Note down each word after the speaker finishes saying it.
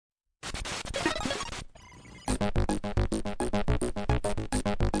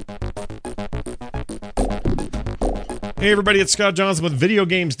Hey everybody, it's Scott Johnson with Video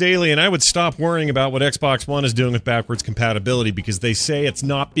Games Daily, and I would stop worrying about what Xbox One is doing with backwards compatibility because they say it's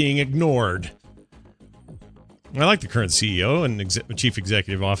not being ignored. I like the current CEO and Chief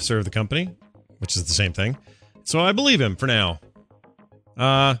Executive Officer of the company, which is the same thing, so I believe him for now.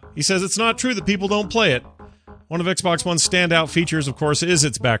 He says it's not true that people don't play it. One of Xbox One's standout features, of course, is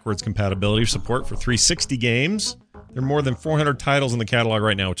its backwards compatibility support for 360 games. There are more than 400 titles in the catalog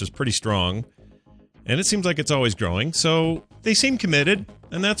right now, which is pretty strong. And it seems like it's always growing, so they seem committed,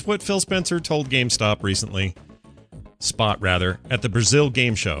 and that's what Phil Spencer told GameSpot recently, at the Brazil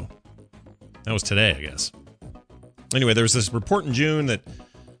Game Show. That was today, I guess. Anyway, there was this report in June that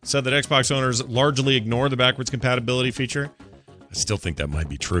said that Xbox owners largely ignore the backwards compatibility feature. I still think that might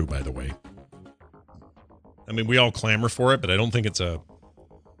be true, by the way. I mean, we all clamor for it, but I don't think it's a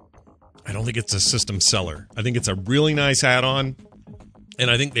system seller. I think it's a really nice add-on, and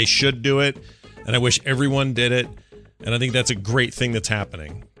I think they should do it. And I wish everyone did it. And I think that's a great thing that's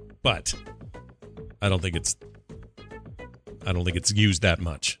happening. But I don't think it's used that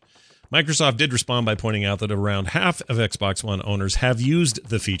much. Microsoft did respond by pointing out that around half of Xbox One owners have used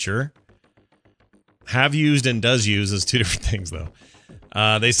the feature. Have used and does use is two different things, though.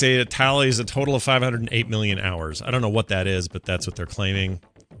 They say it tallies a total of 508 million hours. I don't know what that is, but that's what they're claiming.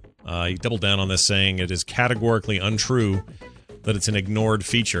 He doubled down on this, saying it is categorically untrue that it's an ignored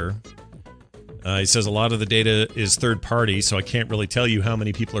feature. He says a lot of the data is third-party, so I can't really tell you how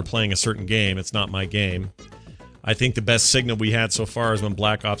many people are playing a certain game. It's not my game. I think the best signal we had so far is when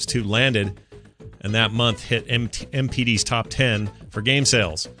Black Ops 2 landed, and that month hit MPD's top 10 for game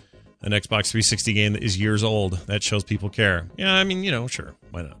sales. An Xbox 360 game that is years old. That shows people care. Yeah, I mean, sure.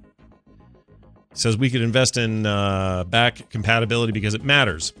 Why not? He says we could invest in back compatibility because it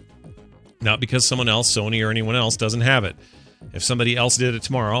matters. Not because someone else, Sony or anyone else, doesn't have it. If somebody else did it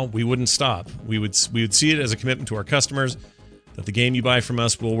tomorrow, we wouldn't stop. We would see it as a commitment to our customers that the game you buy from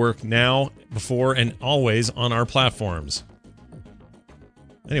us will work now, before, and always on our platforms.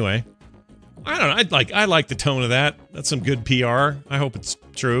 Anyway, I don't know. I like the tone of that. That's some good PR. I hope it's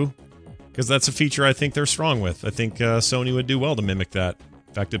true, because that's a feature I think they're strong with. I think Sony would do well to mimic that.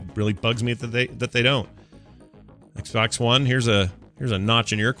 In fact, it really bugs me that they don't. Xbox One, here's a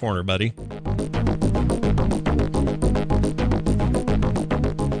notch in your corner, buddy.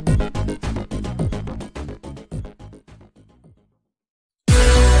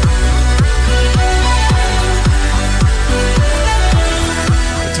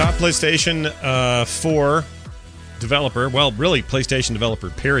 PlayStation 4 developer, well, really PlayStation developer,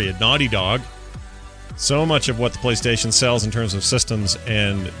 period, Naughty Dog. So much of what the PlayStation sells in terms of systems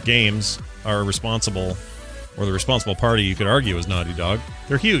and games are responsible, or the responsible party, you could argue, is Naughty Dog.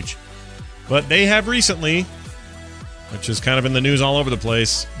 They're huge. But they have recently, which is kind of in the news all over the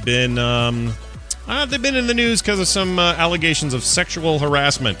place, they've been in the news because of some allegations of sexual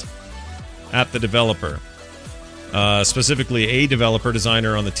harassment at the developer. Specifically, a developer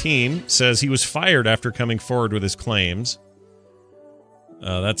designer on the team says he was fired after coming forward with his claims.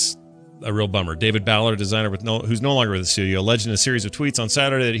 That's a real bummer. David Ballard, a designer who's no longer with the studio, alleged in a series of tweets on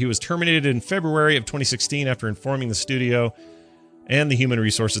Saturday that he was terminated in February of 2016 after informing the studio and the Human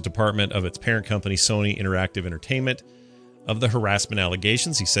Resources Department of its parent company, Sony Interactive Entertainment, of the harassment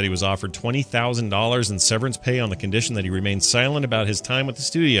allegations. He said he was offered $20,000 in severance pay on the condition that he remained silent about his time with the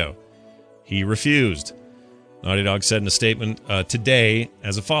studio. He refused. Naughty Dog said in a statement today,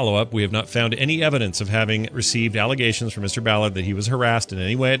 as a follow-up, we have not found any evidence of having received allegations from Mr. Ballard that he was harassed in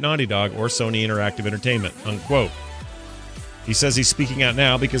any way at Naughty Dog or Sony Interactive Entertainment, unquote. He says he's speaking out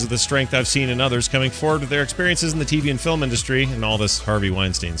now because of the strength I've seen in others coming forward with their experiences in the TV and film industry and all this Harvey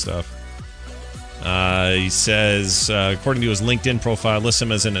Weinstein stuff. He says, according to his LinkedIn profile, lists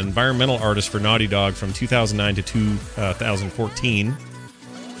him as an environmental artist for Naughty Dog from 2009 to 2014.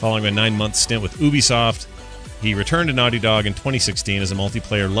 Following a 9-month stint with Ubisoft, he returned to Naughty Dog in 2016 as a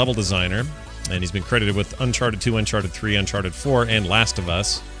multiplayer level designer, and he's been credited with Uncharted 2, Uncharted 3, Uncharted 4, and Last of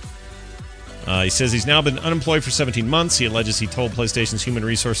Us. He says he's now been unemployed for 17 months. He alleges he told PlayStation's Human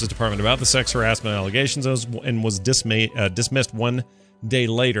Resources Department about the sex harassment allegations and was dismissed one day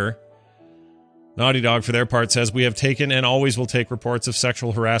later. Naughty Dog, for their part, says, we have taken and always will take reports of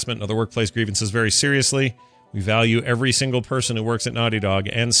sexual harassment and other workplace grievances very seriously. We value every single person who works at Naughty Dog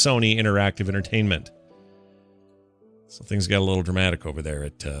and Sony Interactive Entertainment. So things got a little dramatic over there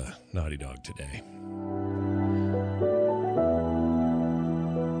at Naughty Dog today.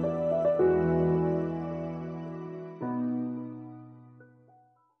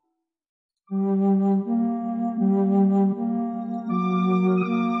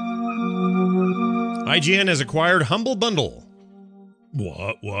 IGN has acquired Humble Bundle.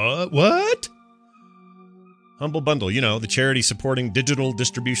 What? Humble Bundle, you know, the charity supporting digital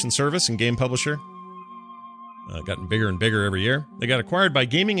distribution service and game publisher. Gotten bigger and bigger every year. They got acquired by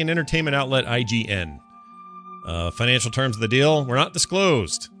gaming and entertainment outlet IGN. Financial terms of the deal were not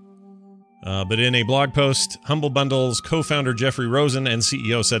disclosed. But in a blog post, Humble Bundle's co-founder Jeffrey Rosen and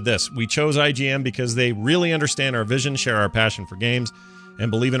CEO said this: "We chose IGN because they really understand our vision, share our passion for games,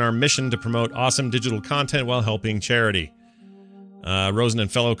 and believe in our mission to promote awesome digital content while helping charity." Rosen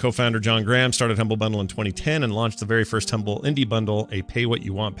and fellow co-founder John Graham started Humble Bundle in 2010 and launched the very first Humble Indie Bundle, a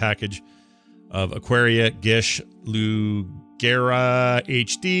pay-what-you-want package of Aquaria, Gish, Lugera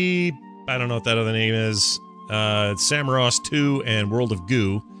HD, I don't know what that other name is, Samorost 2, and World of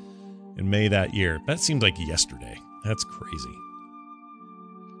Goo in May that year. That seems like yesterday. That's crazy.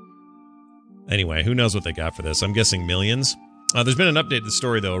 Anyway, who knows what they got for this? I'm guessing millions. There's been an update to the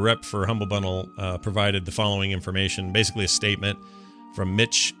story, though. A rep for Humble Bundle provided the following information, basically a statement from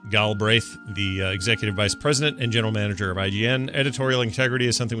Mitch Galbraith, the Executive Vice President and General Manager of IGN. "Editorial integrity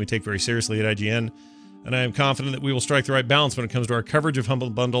is something we take very seriously at IGN, and I am confident that we will strike the right balance when it comes to our coverage of Humble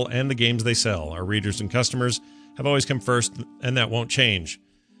Bundle and the games they sell. Our readers and customers have always come first, and that won't change."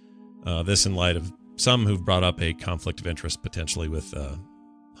 This in light of some who've brought up a conflict of interest potentially with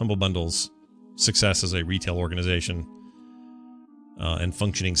Humble Bundle's success as a retail organization and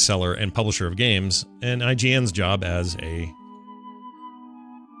functioning seller and publisher of games, and IGN's job as a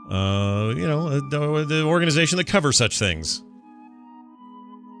the organization that covers such things.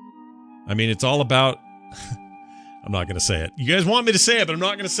 I mean, it's all about... I'm not going to say it. You guys want me to say it, but I'm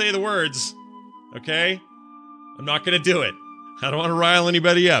not going to say the words. Okay? I'm not going to do it. I don't want to rile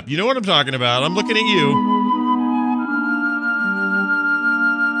anybody up. You know what I'm talking about. I'm looking at you.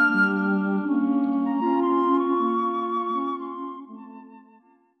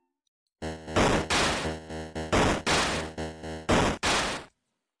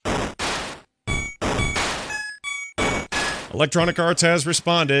 Electronic Arts has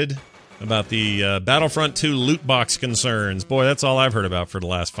responded about the Battlefront 2 loot box concerns. Boy, that's all I've heard about for the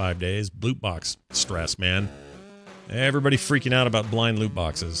last 5 days. Loot box stress, man. Everybody freaking out about blind loot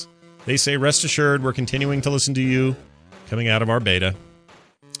boxes. They say, "Rest assured, we're continuing to listen to you," coming out of our beta.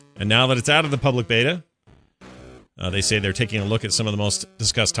 And now that it's out of the public beta, they say they're taking a look at some of the most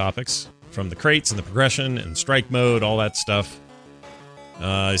discussed topics, from the crates and the progression and strike mode, all that stuff.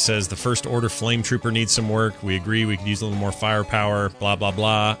 It says the First Order Flame Trooper needs some work. We agree we could use a little more firepower, blah, blah,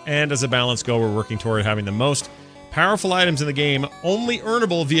 blah. And as a balance goal, we're working toward having the most powerful items in the game only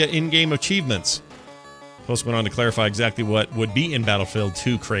earnable via in-game achievements. The post went on to clarify exactly what would be in Battlefield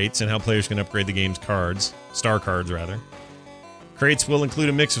 2 crates and how players can upgrade the game's cards. Star cards, rather. Crates will include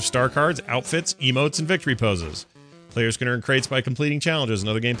a mix of star cards, outfits, emotes, and victory poses. Players can earn crates by completing challenges and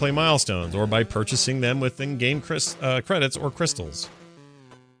other gameplay milestones, or by purchasing them with in-game credits or crystals.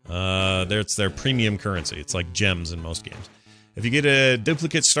 It's their premium currency. It's like gems in most games. If you get a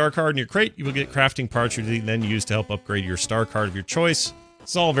duplicate star card in your crate, you will get crafting parts you then use to help upgrade your star card of your choice.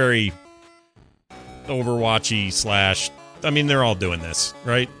 It's all very Overwatchy / I mean, they're all doing this,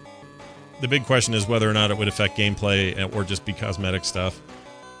 right? The big question is whether or not it would affect gameplay or just be cosmetic stuff.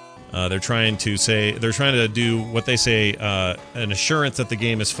 They're trying to do what they say, an assurance that the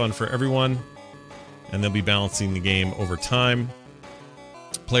game is fun for everyone, and they'll be balancing the game over time.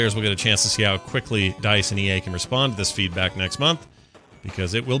 Players will get a chance to see how quickly DICE and EA can respond to this feedback next month,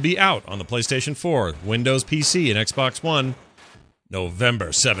 because it will be out on the PlayStation 4, Windows PC, and Xbox One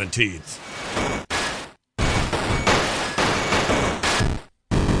November 17th.